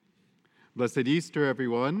Blessed Easter,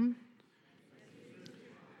 everyone.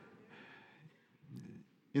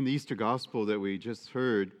 In the Easter Gospel that we just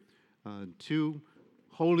heard, two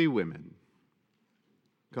holy women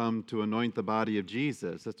come to anoint the body of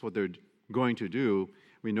Jesus. That's what they're going to do.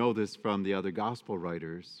 We know this from the other Gospel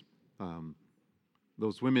writers.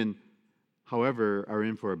 Those women, however, are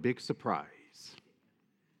in for a big surprise.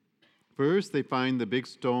 First, they find the big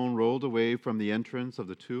stone rolled away from the entrance of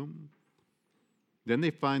the tomb. Then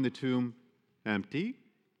they find the tomb empty.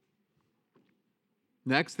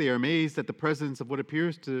 Next, they are amazed at the presence of what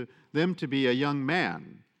appears to them to be a young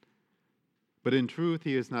man. But in truth,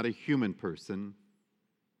 he is not a human person.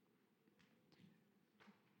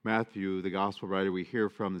 Matthew, the gospel writer we hear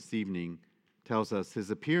from this evening, tells us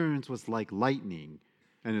his appearance was like lightning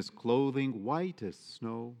and his clothing white as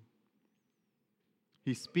snow.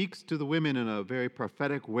 He speaks to the women in a very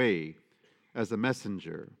prophetic way as a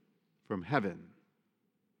messenger from heaven.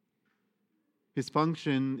 His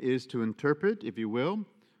function is to interpret, if you will,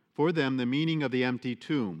 for them the meaning of the empty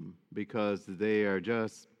tomb, because they are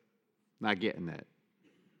just not getting it.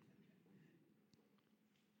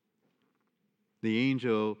 The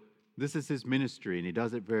angel, this is his ministry, and he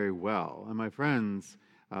does it very well. And my friends,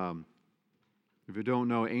 if you don't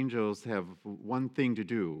know, angels have one thing to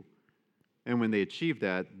do. And when they achieve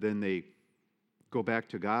that, then they go back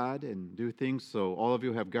to God and do things. So all of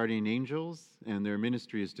you have guardian angels, and their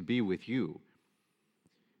ministry is to be with you.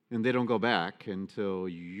 And they don't go back until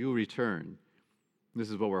you return. This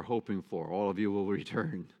is what we're hoping for. All of you will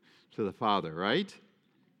return to the Father, right?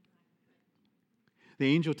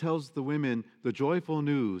 The angel tells the women the joyful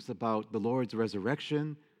news about the Lord's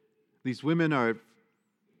resurrection. These women are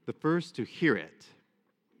the first to hear it.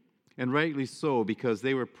 And rightly so, because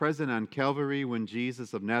they were present on Calvary when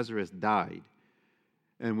Jesus of Nazareth died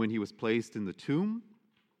and when he was placed in the tomb.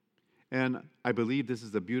 And I believe this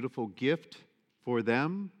is a beautiful gift for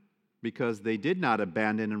them because they did not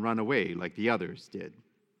abandon and run away like the others did.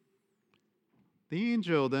 The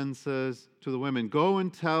angel then says to the women, "Go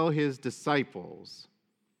and tell his disciples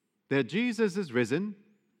that Jesus is risen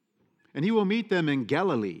and he will meet them in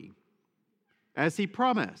Galilee as he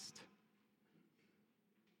promised."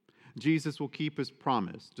 Jesus will keep his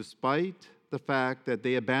promise despite the fact that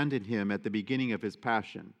they abandoned him at the beginning of his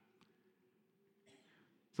passion.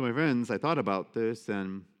 So my friends, I thought about this,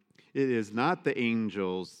 and it is not the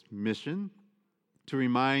angel's mission to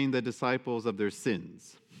remind the disciples of their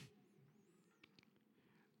sins.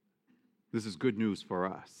 This is good news for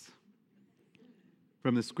us.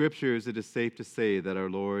 From the scriptures, it is safe to say that our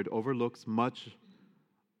Lord overlooks much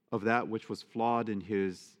of that which was flawed in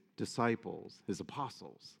his disciples, his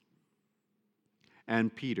apostles.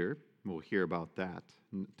 And Peter, we'll hear about that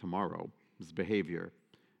tomorrow, his behavior.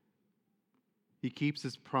 He keeps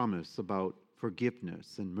his promise about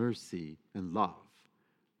forgiveness and mercy and love.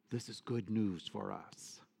 This is good news for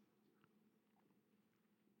us.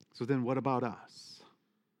 So then what about us?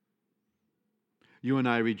 You and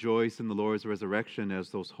I rejoice in the Lord's resurrection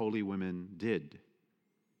as those holy women did.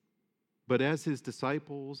 But as his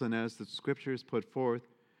disciples and as the scriptures put forth,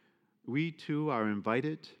 we too are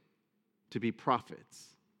invited to be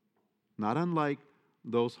prophets, not unlike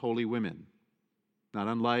those holy women, not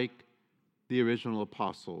unlike the original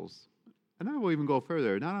apostles, and I will even go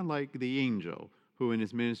further, not unlike the angel who in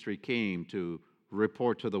his ministry came to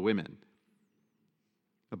report to the women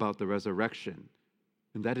about the resurrection.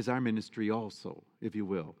 And that is our ministry also, if you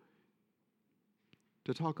will,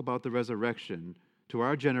 to talk about the resurrection to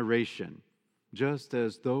our generation, just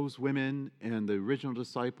as those women and the original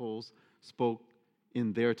disciples spoke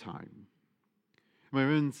in their time. My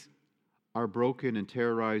friends, our broken and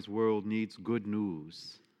terrorized world needs good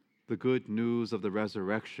news, the good news of the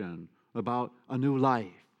resurrection, about a new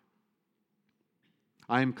life.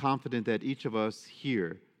 I am confident that each of us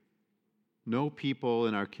here know people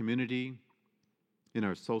in our community, in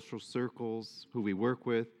our social circles, who we work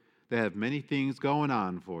with, that have many things going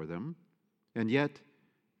on for them, and yet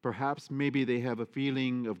perhaps maybe they have a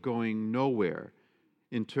feeling of going nowhere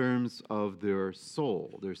in terms of their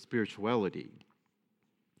soul, their spirituality.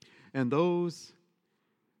 And those,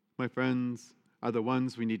 my friends, are the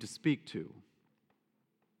ones we need to speak to.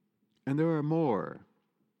 And there are more.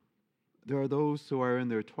 There are those who are in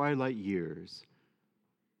their twilight years.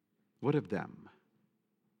 What of them?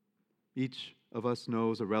 Each of us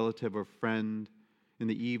knows a relative or friend in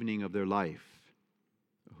the evening of their life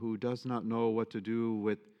who does not know what to do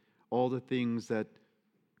with all the things that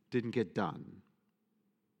didn't get done,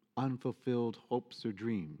 unfulfilled hopes or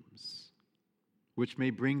dreams, which may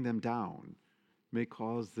bring them down, may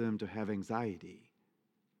cause them to have anxiety.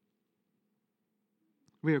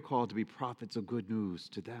 We are called to be prophets of good news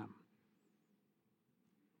to them.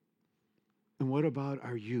 And what about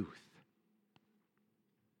our youth?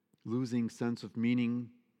 Losing sense of meaning,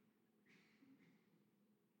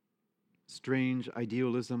 strange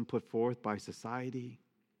idealism put forth by society,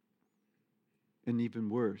 and even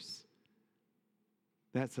worse,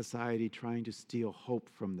 that society trying to steal hope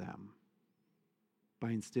from them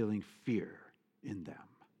by instilling fear in them.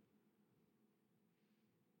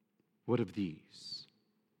 What of these?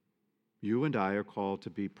 You and I are called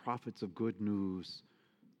to be prophets of good news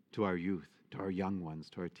to our youth, to our young ones,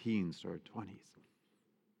 to our teens, to our 20s.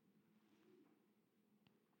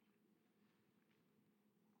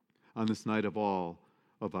 On this night of all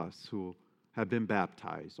of us who have been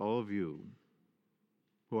baptized, all of you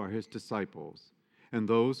who are his disciples, and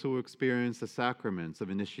those who experience the sacraments of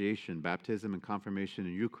initiation, baptism, and confirmation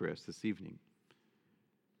in Eucharist this evening,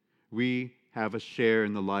 we have a share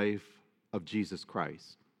in the life of Jesus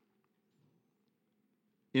Christ.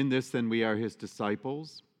 In this, then, we are his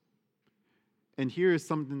disciples. And here is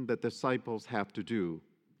something that disciples have to do.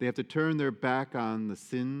 They have to turn their back on the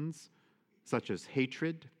sins such as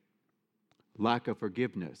hatred, lack of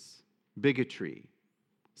forgiveness, bigotry,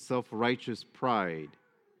 self-righteous pride.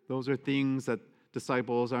 Those are things that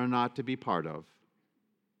disciples are not to be part of.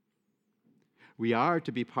 We are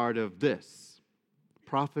to be part of this,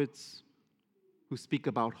 prophets who speak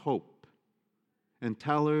about hope and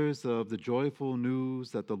tellers of the joyful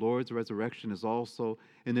news that the Lord's resurrection is also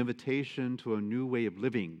an invitation to a new way of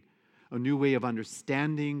living, a new way of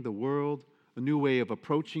understanding the world, a new way of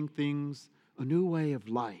approaching things, a new way of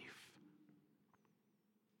life.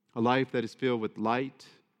 A life that is filled with light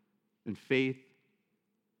and faith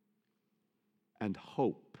and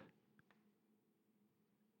hope.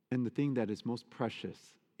 And the thing that is most precious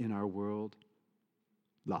in our world,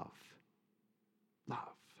 love. Love.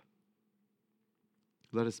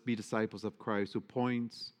 Let us be disciples of Christ who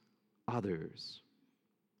points others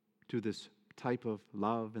to this type of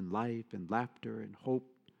love and life and laughter and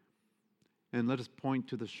hope. And let us point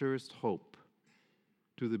to the surest hope,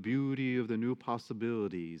 to the beauty of the new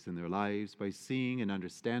possibilities in their lives by seeing and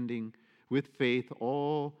understanding with faith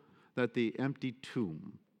all that the empty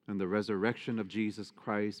tomb and the resurrection of Jesus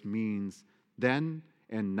Christ means then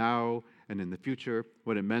and now and in the future,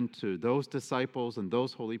 what it meant to those disciples and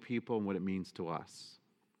those holy people and what it means to us.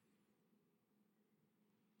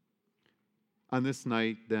 On this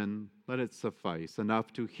night, then, let it suffice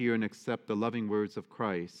enough to hear and accept the loving words of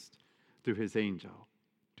Christ through his angel.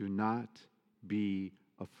 Do not be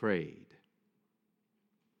afraid.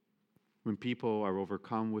 When people are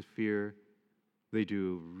overcome with fear, they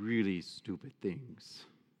do really stupid things,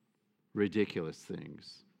 ridiculous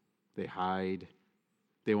things. They hide.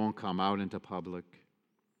 They won't come out into public.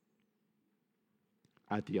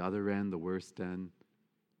 At the other end, the worst end,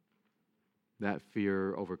 that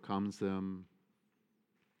fear overcomes them.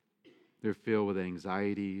 They're filled with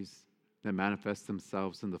anxieties that manifest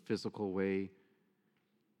themselves in the physical way,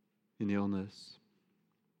 in illness,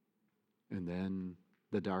 and then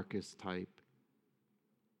the darkest type.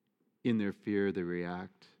 In their fear, they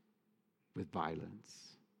react with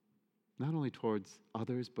violence, not only towards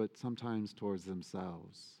others, but sometimes towards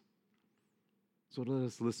themselves. So let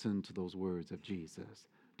us listen to those words of Jesus.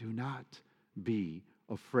 Do not be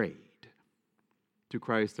afraid. To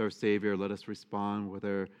Christ our Savior, let us respond with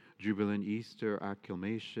our jubilant Easter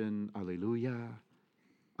acclamation. Alleluia,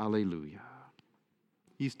 alleluia.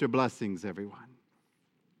 Easter blessings, everyone.